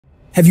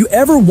Have you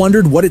ever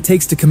wondered what it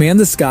takes to command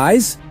the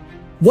skies?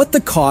 What the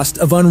cost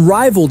of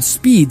unrivaled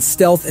speed,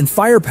 stealth, and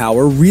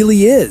firepower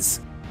really is?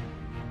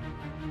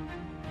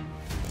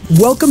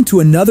 Welcome to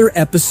another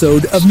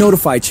episode of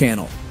Notify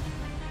Channel.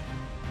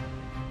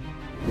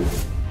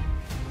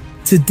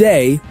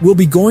 Today, we'll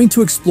be going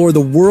to explore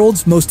the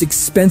world's most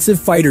expensive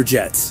fighter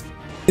jets.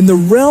 In the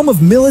realm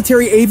of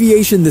military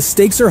aviation, the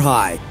stakes are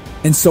high,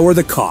 and so are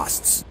the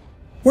costs.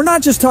 We're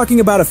not just talking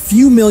about a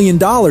few $1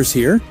 million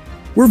here.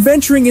 We're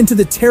venturing into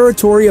the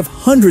territory of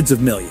hundreds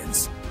of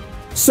millions.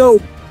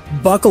 So,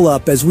 buckle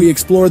up as we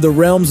explore the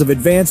realms of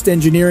advanced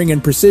engineering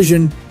and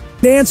precision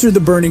and answer the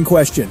burning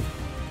question: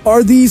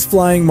 are these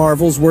flying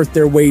marvels worth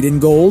their weight in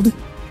gold?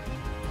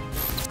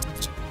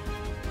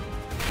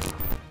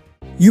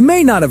 You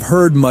may not have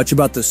heard much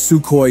about the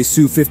Sukhoi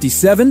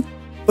Su-57,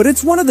 but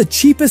it's one of the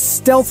cheapest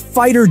stealth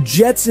fighter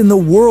jets in the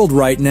world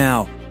right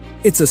now.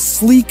 It's a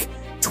sleek,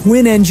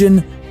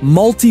 twin-engine,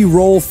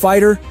 multi-role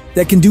fighter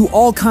that can do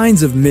all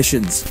kinds of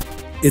missions.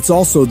 It's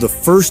also the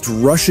first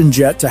Russian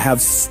jet to have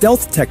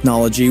stealth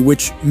technology,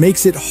 which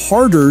makes it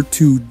harder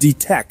to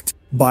detect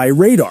by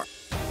radar.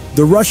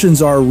 The Russians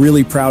are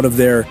really proud of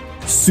their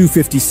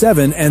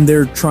Su-57, and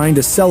they're trying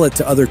to sell it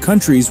to other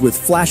countries with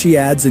flashy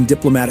ads and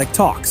diplomatic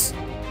talks.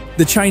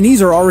 The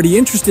Chinese are already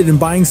interested in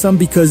buying some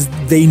because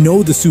they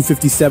know the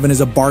Su-57 is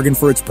a bargain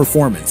for its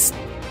performance.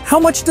 How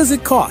much does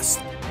it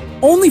cost?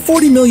 Only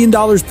 $40 million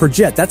per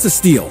jet. That's a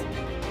steal.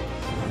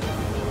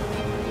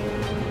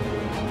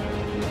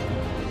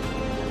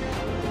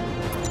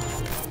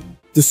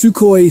 The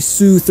Sukhoi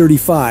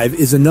Su-35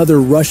 is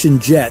another Russian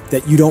jet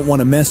that you don't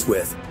want to mess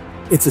with.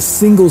 It's a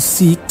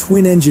single-seat,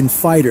 twin-engine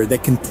fighter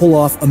that can pull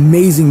off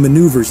amazing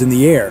maneuvers in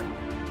the air.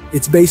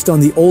 It's based on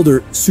the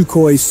older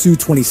Sukhoi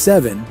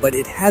Su-27, but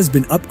it has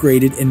been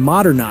upgraded and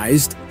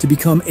modernized to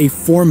become a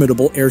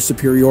formidable air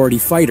superiority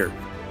fighter.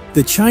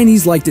 The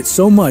Chinese liked it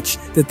so much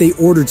that they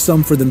ordered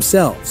some for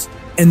themselves.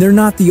 And they're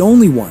not the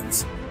only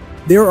ones.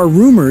 There are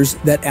rumors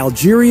that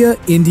Algeria,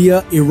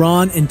 India,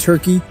 Iran, and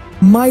Turkey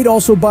might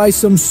also buy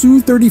some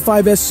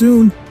Su-35s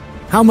soon.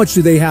 How much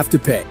do they have to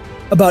pay?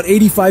 About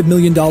 $85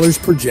 million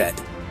per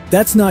jet.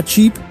 That's not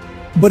cheap,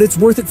 but it's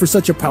worth it for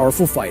such a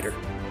powerful fighter.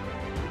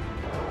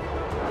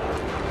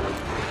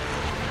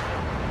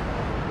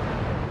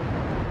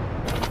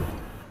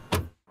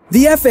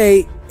 The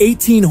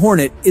FA-18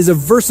 Hornet is a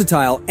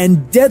versatile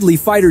and deadly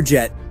fighter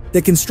jet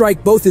that can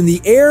strike both in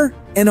the air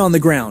and on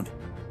the ground.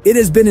 It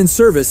has been in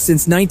service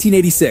since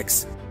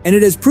 1986, and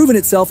it has proven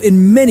itself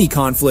in many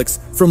conflicts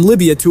from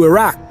Libya to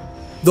Iraq.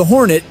 The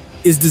Hornet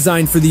is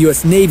designed for the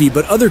US Navy,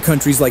 but other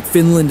countries like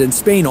Finland and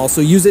Spain also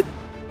use it.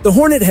 The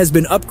Hornet has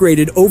been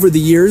upgraded over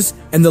the years,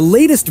 and the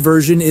latest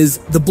version is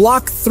the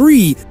Block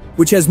 3,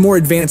 which has more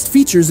advanced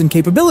features and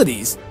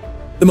capabilities.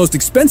 The most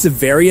expensive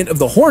variant of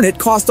the Hornet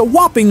cost a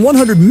whopping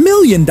 $100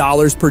 million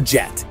per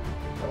jet.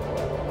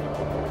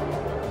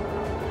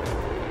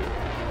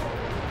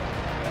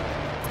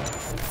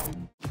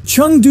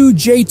 Chengdu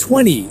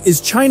J-20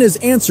 is China's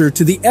answer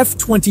to the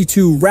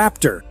F-22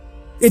 Raptor.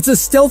 It's a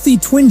stealthy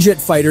twin-jet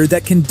fighter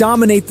that can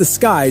dominate the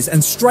skies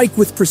and strike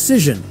with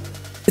precision.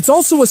 It's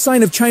also a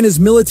sign of China's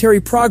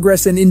military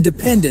progress and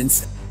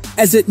independence,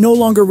 as it no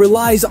longer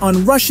relies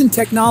on Russian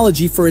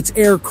technology for its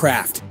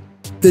aircraft.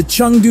 The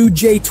Chengdu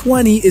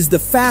J-20 is the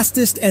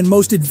fastest and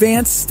most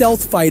advanced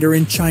stealth fighter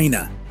in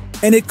China,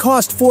 and it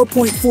cost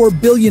 $4.4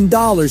 billion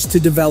to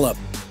develop.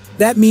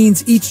 That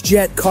means each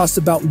jet costs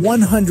about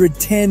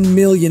 $110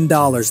 million.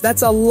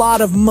 That's a lot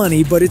of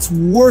money, but it's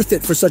worth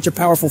it for such a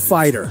powerful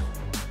fighter.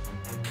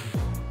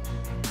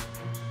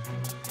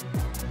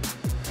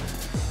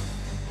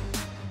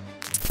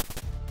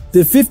 The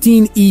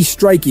 15E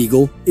Strike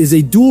Eagle is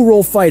a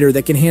dual-role fighter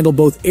that can handle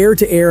both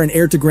air-to-air and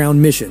air-to-ground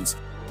missions.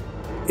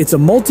 It's a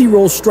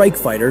multi-role strike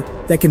fighter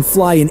that can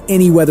fly in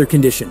any weather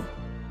condition.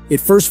 It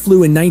first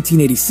flew in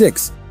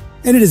 1986,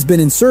 and it has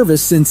been in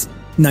service since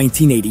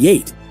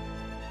 1988.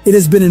 It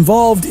has been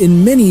involved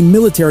in many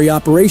military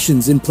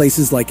operations in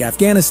places like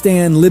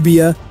Afghanistan,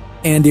 Libya,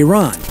 and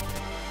Iran.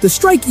 The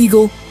Strike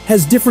Eagle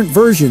has different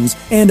versions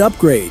and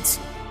upgrades.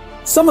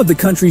 Some of the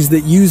countries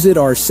that use it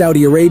are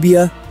Saudi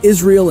Arabia,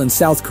 Israel, and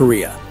South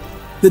Korea.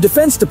 The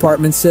Defense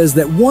Department says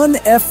that one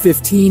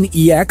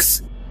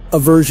F-15EX, a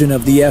version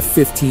of the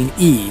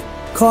F-15E,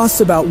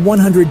 costs about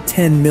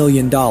 $110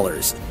 million.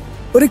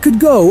 But it could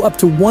go up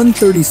to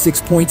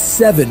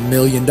 $136.7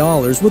 million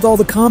with all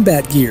the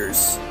combat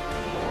gears.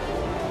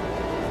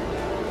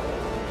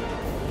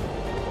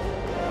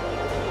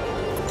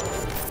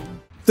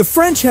 The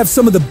French have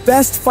some of the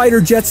best fighter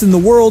jets in the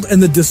world,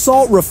 and the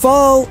Dassault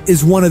Rafale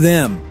is one of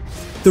them.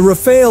 The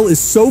Rafale is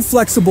so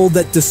flexible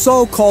that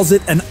Dassault calls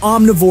it an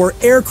omnivore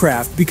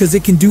aircraft because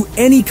it can do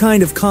any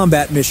kind of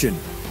combat mission.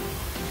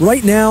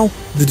 Right now,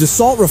 the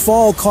Dassault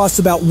Rafale costs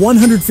about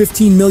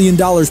 $115 million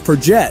per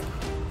jet,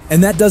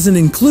 and that doesn't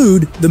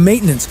include the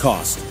maintenance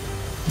cost.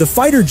 The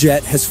fighter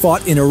jet has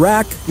fought in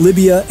Iraq,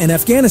 Libya, and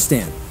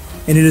Afghanistan,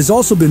 and it has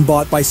also been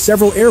bought by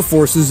several air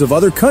forces of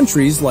other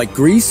countries like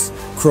Greece,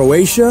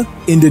 Croatia,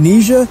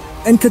 Indonesia,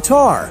 and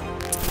Qatar.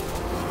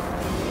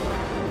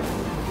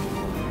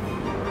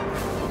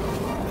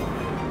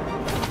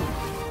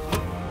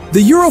 The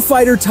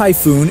Eurofighter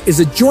Typhoon is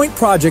a joint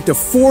project of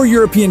 4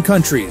 European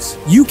countries: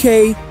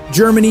 UK,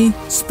 Germany,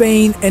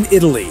 Spain, and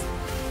Italy.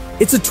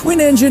 It's a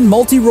twin-engine,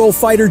 multi-role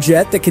fighter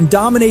jet that can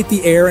dominate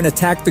the air and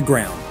attack the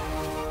ground.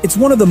 It's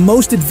one of the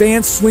most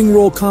advanced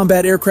swing-role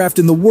combat aircraft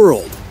in the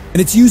world,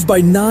 and it's used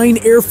by 9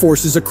 air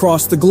forces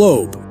across the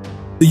globe.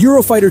 The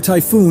Eurofighter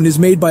Typhoon is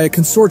made by a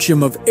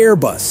consortium of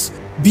Airbus,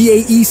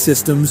 BAE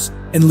Systems,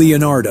 and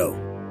Leonardo.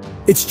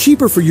 It's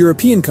cheaper for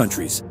European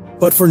countries,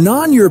 but for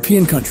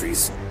non-European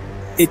countries,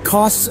 it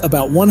costs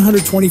about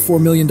 $124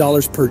 million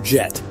per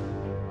jet.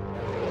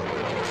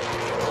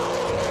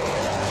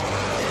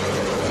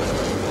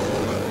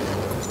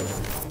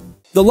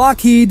 The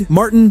Lockheed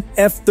Martin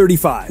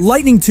F-35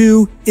 Lightning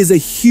II is a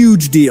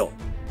huge deal.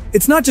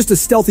 It's not just a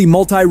stealthy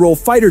multi-role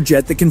fighter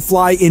jet that can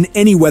fly in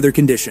any weather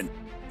condition.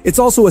 It's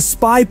also a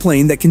spy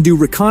plane that can do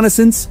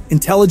reconnaissance,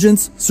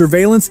 intelligence,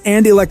 surveillance,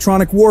 and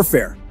electronic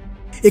warfare.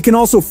 It can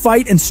also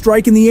fight and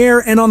strike in the air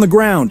and on the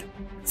ground.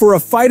 For a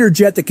fighter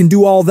jet that can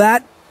do all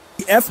that,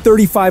 the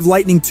F-35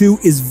 Lightning II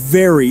is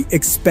very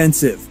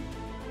expensive.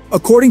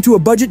 According to a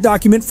budget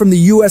document from the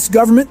US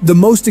government, the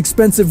most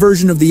expensive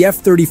version of the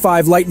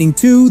F-35 Lightning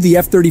II, the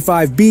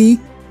F-35B,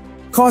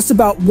 costs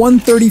about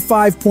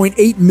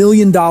 $135.8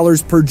 million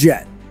per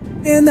jet.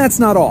 And that's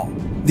not all.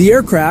 The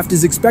aircraft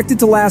is expected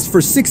to last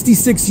for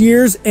 66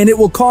 years, and it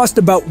will cost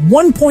about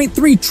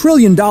 $1.3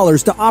 trillion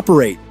to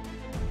operate.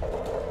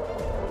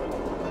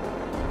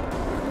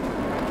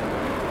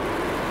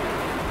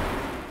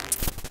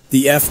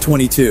 The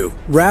F-22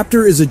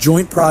 Raptor is a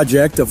joint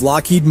project of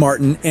Lockheed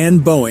Martin and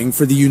Boeing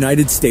for the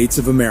United States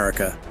of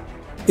America.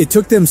 It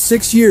took them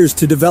 6 years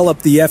to develop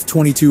the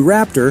F-22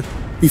 Raptor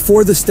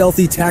before the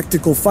stealthy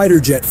tactical fighter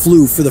jet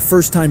flew for the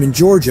first time in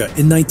Georgia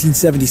in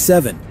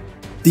 1977.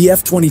 The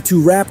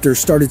F-22 Raptor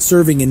started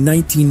serving in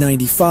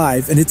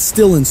 1995 and it's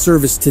still in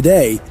service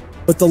today,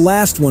 but the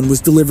last one was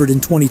delivered in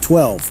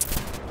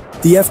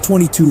 2012. The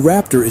F-22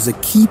 Raptor is a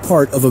key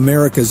part of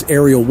America's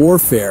aerial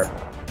warfare,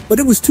 but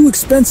it was too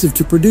expensive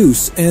to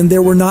produce, and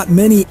there were not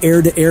many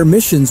air-to-air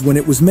missions when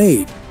it was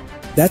made.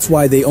 That's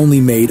why they only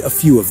made a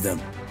few of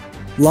them.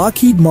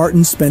 Lockheed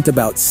Martin spent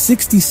about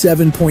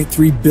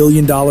 $67.3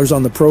 billion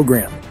on the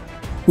program,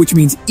 which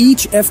means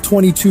each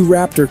F-22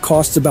 Raptor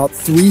costs about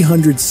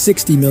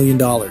 $360 million.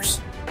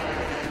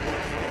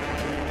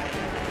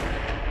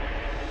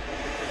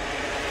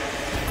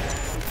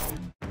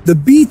 The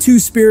B-2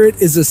 Spirit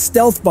is a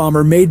stealth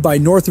bomber made by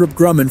Northrop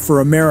Grumman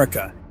for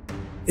America.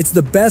 It's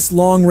the best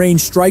long-range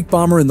strike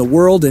bomber in the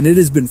world, and it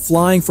has been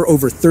flying for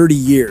over 30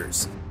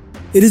 years.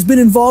 It has been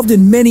involved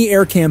in many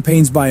air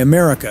campaigns by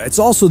America. It's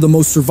also the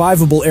most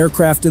survivable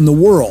aircraft in the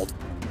world,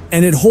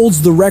 and it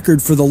holds the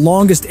record for the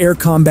longest air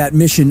combat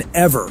mission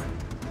ever.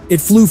 It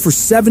flew for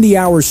 70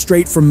 hours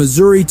straight from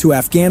Missouri to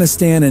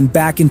Afghanistan and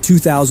back in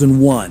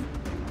 2001.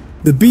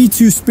 The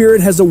B-2 Spirit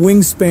has a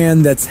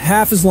wingspan that's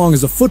half as long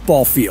as a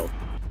football field.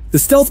 The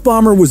stealth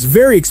bomber was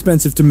very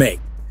expensive to make,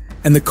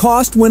 and the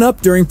cost went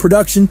up during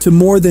production to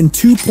more than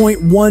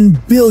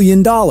 $2.1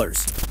 billion.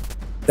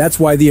 That's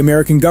why the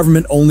American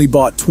government only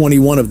bought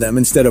 21 of them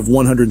instead of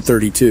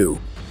 132.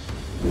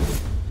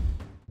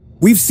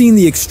 We've seen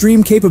the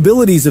extreme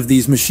capabilities of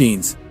these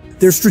machines,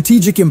 their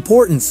strategic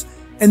importance,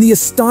 and the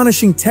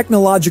astonishing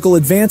technological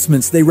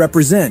advancements they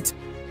represent.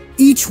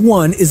 Each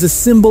one is a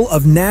symbol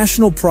of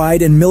national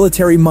pride and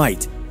military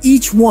might,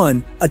 each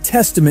one a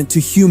testament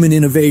to human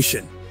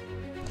innovation.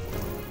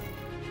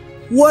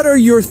 What are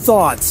your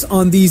thoughts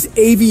on these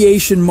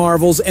aviation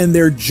marvels and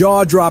their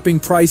jaw-dropping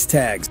price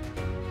tags?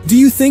 Do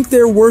you think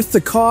they're worth the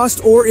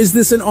cost, or is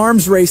this an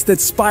arms race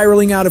that's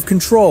spiraling out of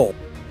control?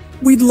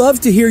 We'd love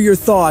to hear your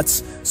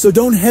thoughts, so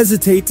don't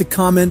hesitate to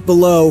comment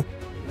below.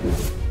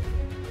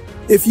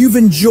 If you've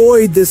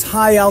enjoyed this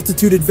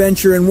high-altitude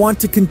adventure and want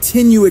to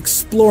continue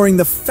exploring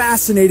the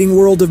fascinating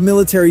world of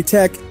military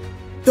tech,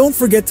 don't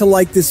forget to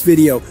like this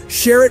video,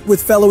 share it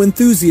with fellow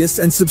enthusiasts,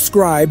 and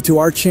subscribe to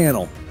our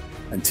channel.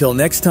 Until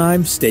next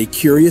time, stay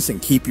curious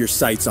and keep your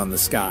sights on the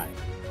sky.